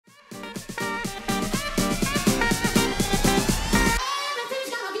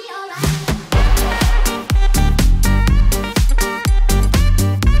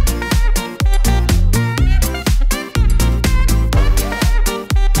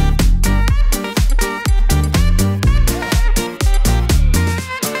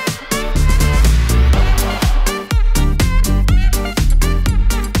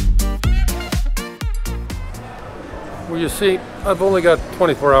See, I've only got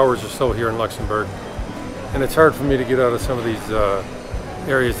 24 hours or so here in Luxembourg, and it's hard for me to get out of some of these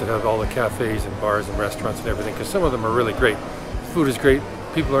areas that have all the cafes and bars and restaurants and everything, because some of them are really great. The food is great,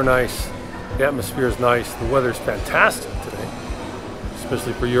 people are nice, the atmosphere is nice, the weather is fantastic today,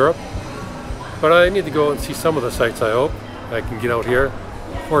 especially for Europe. But I need to go and see some of the sites. I hope I can get out here,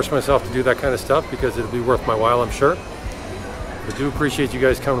 force myself to do that kind of stuff, because it'll be worth my while, I'm sure. I do appreciate you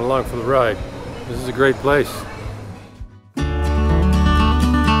guys coming along for the ride. This is a great place.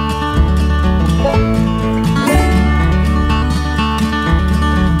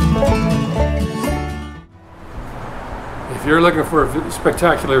 If you're looking for a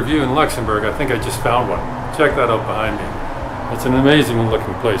spectacular view in Luxembourg, I think I just found one. Check that out behind me. It's an amazing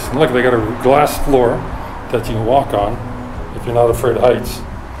looking place. And look, they got a glass floor that you can walk on if you're not afraid of heights.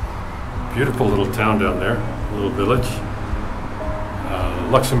 Beautiful little town down there, a little village.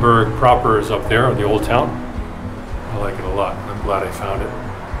 Luxembourg proper is up there, the old town. I like it a lot. I'm glad I found it.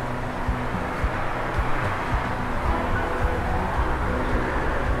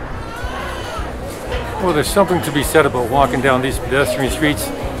 Well, there's something to be said about walking down these pedestrian streets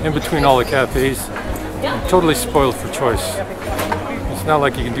in between all the cafes. I'm totally spoiled for choice. It's not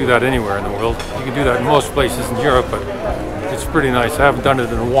like you can do that anywhere in the world. You can do that in most places in Europe, but it's pretty nice. I haven't done it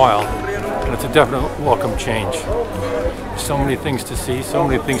in a while, and it's a definite welcome change. So many things to see, so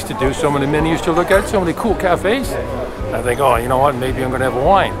many things to do, so many menus to look at, so many cool cafes. I think, oh, you know what, maybe I'm going to have a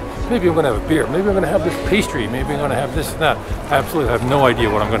wine. Maybe I'm going to have a beer. Maybe I'm going to have this pastry. Maybe I'm going to have this and that. I absolutely have no idea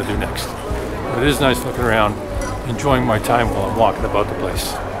what I'm going to do next. But it is nice looking around, enjoying my time while I'm walking about the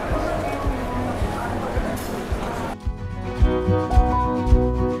place.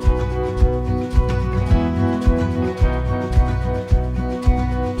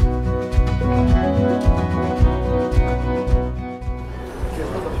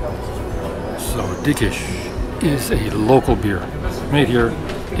 So Dickish is a local beer made here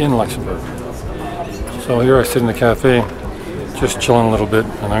in Luxembourg. So here I sit in the cafe, just chilling a little bit,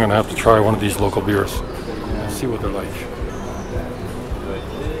 and I'm gonna have to try one of these local beers and see what they're like.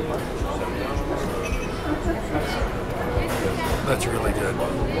 That's really good,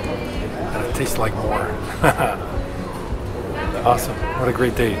 and it tastes like more. Awesome, what a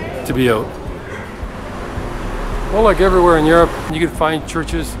great day to be out. Well, like everywhere in Europe, you can find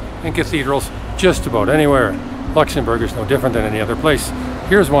churches and cathedrals just about anywhere. Luxembourg is no different than any other place.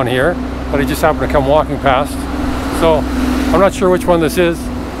 Here's one here, but I just happened to come walking past, so I'm not sure which one this is,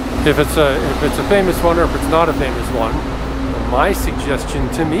 if it's a famous one or if it's not a famous one. My suggestion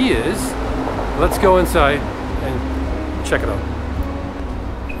to me is, let's go inside and check it out.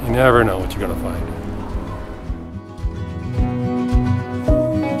 You never know what you're going to find.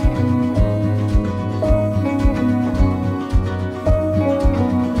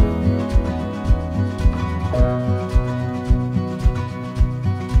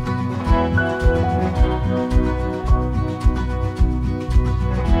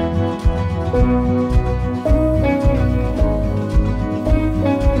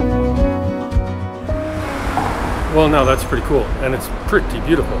 Well, now that's pretty cool, and it's pretty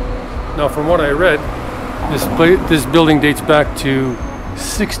beautiful. Now, from what I read, this building dates back to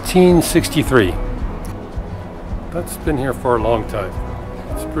 1663. That's been here for a long time.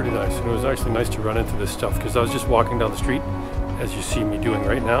 It's pretty nice, and it was actually nice to run into this stuff, because I was just walking down the street, as you see me doing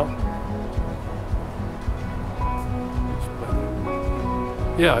right now.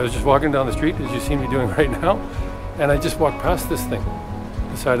 Yeah, I was just walking down the street, as you see me doing right now, and I just walked past this thing.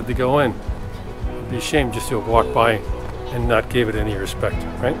 Decided to go in. Be ashamed just to have walked by and not gave it any respect,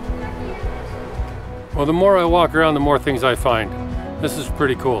 right? Well, the more I walk around, the more things I find. This is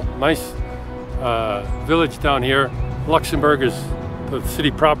pretty cool. Nice village down here. Luxembourg is, the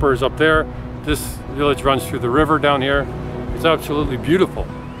city proper is up there. This village runs through the river down here. It's absolutely beautiful.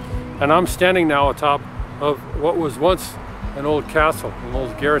 And I'm standing now atop of what was once an old castle, an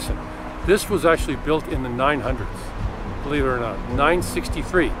old garrison. This was actually built in the 900s, believe it or not,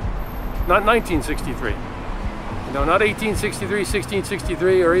 963. Not 1963, you know, not 1863,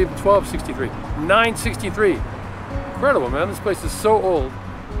 1663, or even 1263, 963. Incredible, man, this place is so old,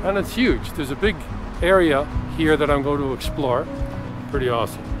 and it's huge. There's a big area here that I'm going to explore. Pretty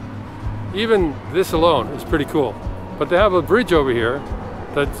awesome. Even this alone is pretty cool. But they have a bridge over here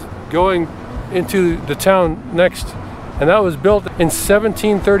that's going into the town next, and that was built in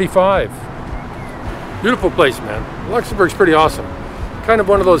 1735. Beautiful place, man. Luxembourg's pretty awesome. Kind of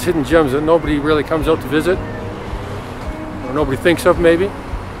one of those hidden gems that nobody really comes out to visit, or nobody thinks of maybe,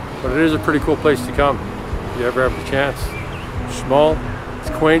 but it is a pretty cool place to come if you ever have the chance. It's small,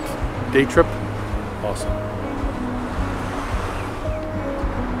 it's quaint, day trip, awesome.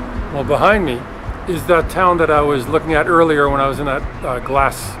 Well, behind me is that town that I was looking at earlier when I was in that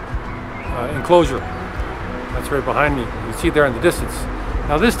glass enclosure. That's right behind me. You can see there in the distance.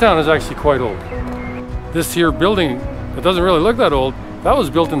 Now this town is actually quite old. This here building, that doesn't really look that old, that was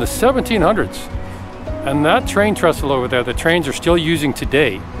built in the 1700s. And that train trestle over there, the trains are still using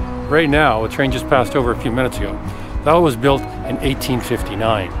today. Right now, a train just passed over a few minutes ago. That was built in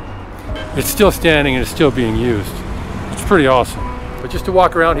 1859. It's still standing and it's still being used. It's pretty awesome. But just to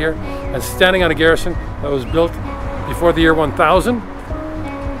walk around here and standing on a garrison that was built before the year 1000,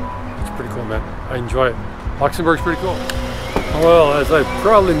 it's pretty cool, man. I enjoy it. Luxembourg's pretty cool. Well, as I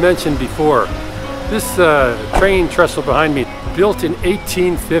probably mentioned before, this train trestle behind me, built in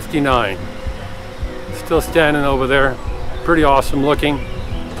 1859. Still standing over there. Pretty awesome looking.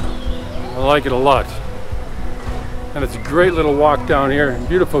 I like it a lot. And it's a great little walk down here.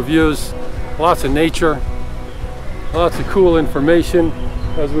 Beautiful views, lots of nature, lots of cool information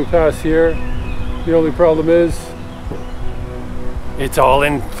as we pass here. The only problem is it's all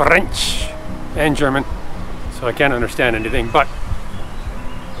in French and German, so I can't understand anything, but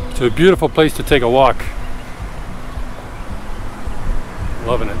it's a beautiful place to take a walk.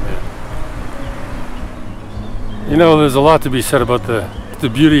 Loving it, man. You know, there's a lot to be said about the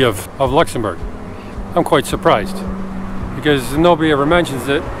beauty of Luxembourg. I'm quite surprised because nobody ever mentions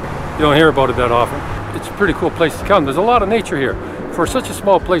it. You don't hear about it that often. It's a pretty cool place to come. There's a lot of nature here. For such a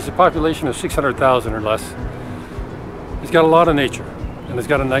small place, a population of 600,000 or less, it's got a lot of nature. And it's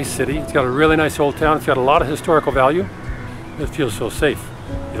got a nice city. It's got a really nice old town. It's got a lot of historical value. It feels so safe.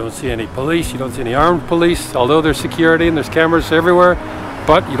 You don't see any police. You don't see any armed police, although there's security and there's cameras everywhere,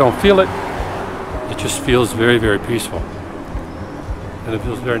 but you don't feel it. It just feels very, very peaceful. And it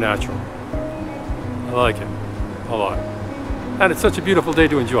feels very natural. I like it a lot. And it's such a beautiful day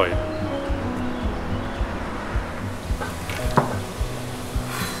to enjoy it.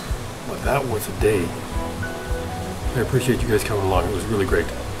 Well, that was a day. I appreciate you guys coming along. It was really great.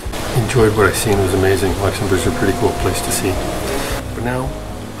 Enjoyed what I seen. It was amazing. Luxembourg's a pretty cool place to see. But now,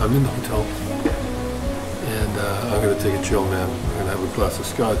 I'm in the hotel. And I'm going to take a chill, man. I'm going to have a glass of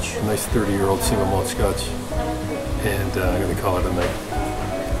scotch. A nice 30-year-old single malt scotch. And I'm going to call it a night.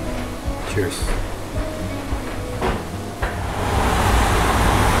 Cheers.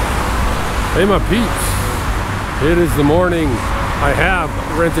 Hey my peeps, it is the morning. I have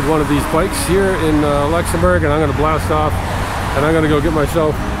rented one of these bikes here in Luxembourg, and I'm going to blast off and I'm going to go get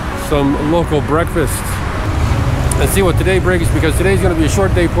myself some local breakfast and see what today brings, because today's going to be a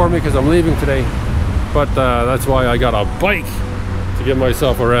short day for me because I'm leaving today, but that's why I got a bike to get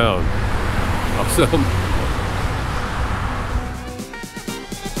myself around. Awesome.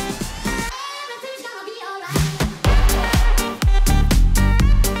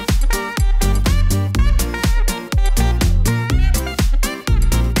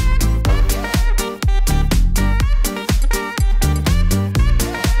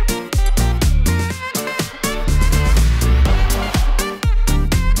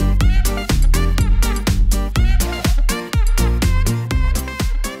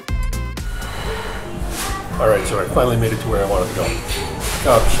 Alright, so I finally made it to where I wanted to go.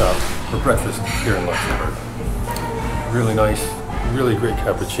 Coffee shop for breakfast here in Luxembourg. Really nice, really great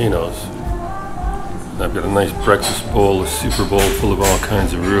cappuccinos. And I've got a nice breakfast bowl, a super bowl full of all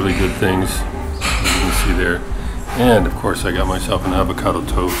kinds of really good things, as you can see there. And of course I got myself an avocado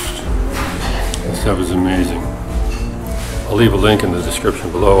toast. This stuff is amazing. I'll leave a link in the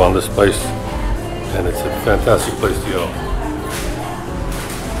description below on this place, and it's a fantastic place to go.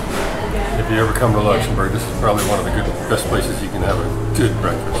 If you ever come to Luxembourg, this is probably one of the best places you can have a good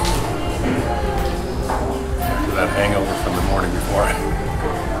breakfast. After that hangover from the morning before.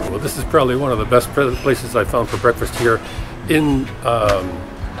 Well, this is probably one of the best places I found for breakfast here in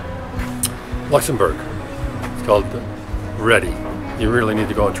Luxembourg. It's called Ready. You really need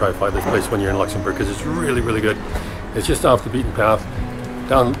to go and try this place when you're in Luxembourg, because it's really, really good. It's just off the beaten path,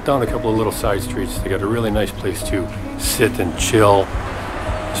 down a couple of little side streets. They got a really nice place to sit and chill,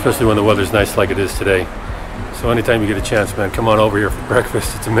 especially when the weather's nice like it is today. So anytime you get a chance, man, come on over here for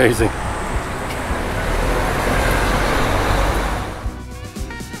breakfast. It's amazing.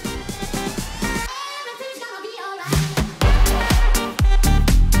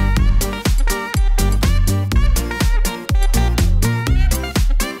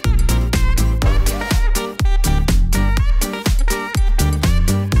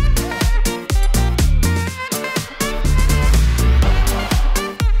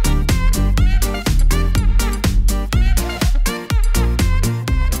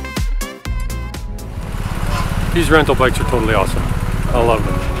 These rental bikes are totally awesome. I love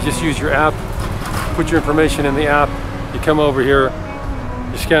them. You just use your app, put your information in the app, you come over here,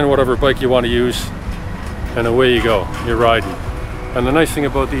 you scan whatever bike you want to use, and away you go, you're riding. And the nice thing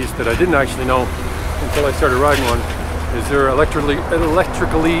about these that I didn't actually know until I started riding one is they're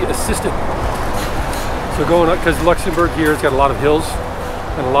electrically assisted. So going up, because Luxembourg here has got a lot of hills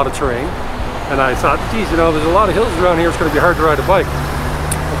and a lot of terrain, and I thought, geez, you know, there's a lot of hills around here, it's going to be hard to ride a bike.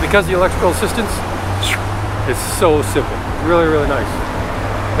 But because of the electrical assistance, it's so simple. Really, really nice.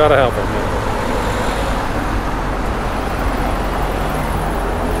 Gotta help it, man.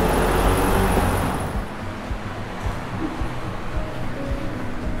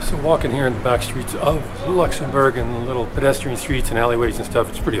 So walking here in the back streets of Luxembourg and the little pedestrian streets and alleyways and stuff,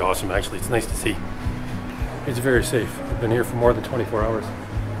 it's pretty awesome actually. It's nice to see. It's very safe. I've been here for more than 24 hours.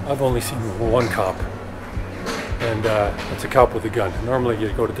 I've only seen one cop, and it's a cop with a gun. Normally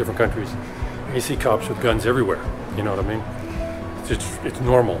you go to different countries and you see cops with guns everywhere, you know what I mean? It's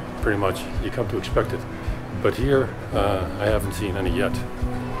normal, pretty much. You come to expect it. But here, I haven't seen any yet,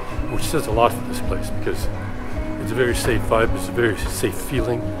 which says a lot for this place because it's a very safe vibe, it's a very safe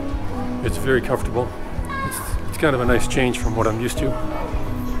feeling, it's very comfortable. It's kind of a nice change from what I'm used to.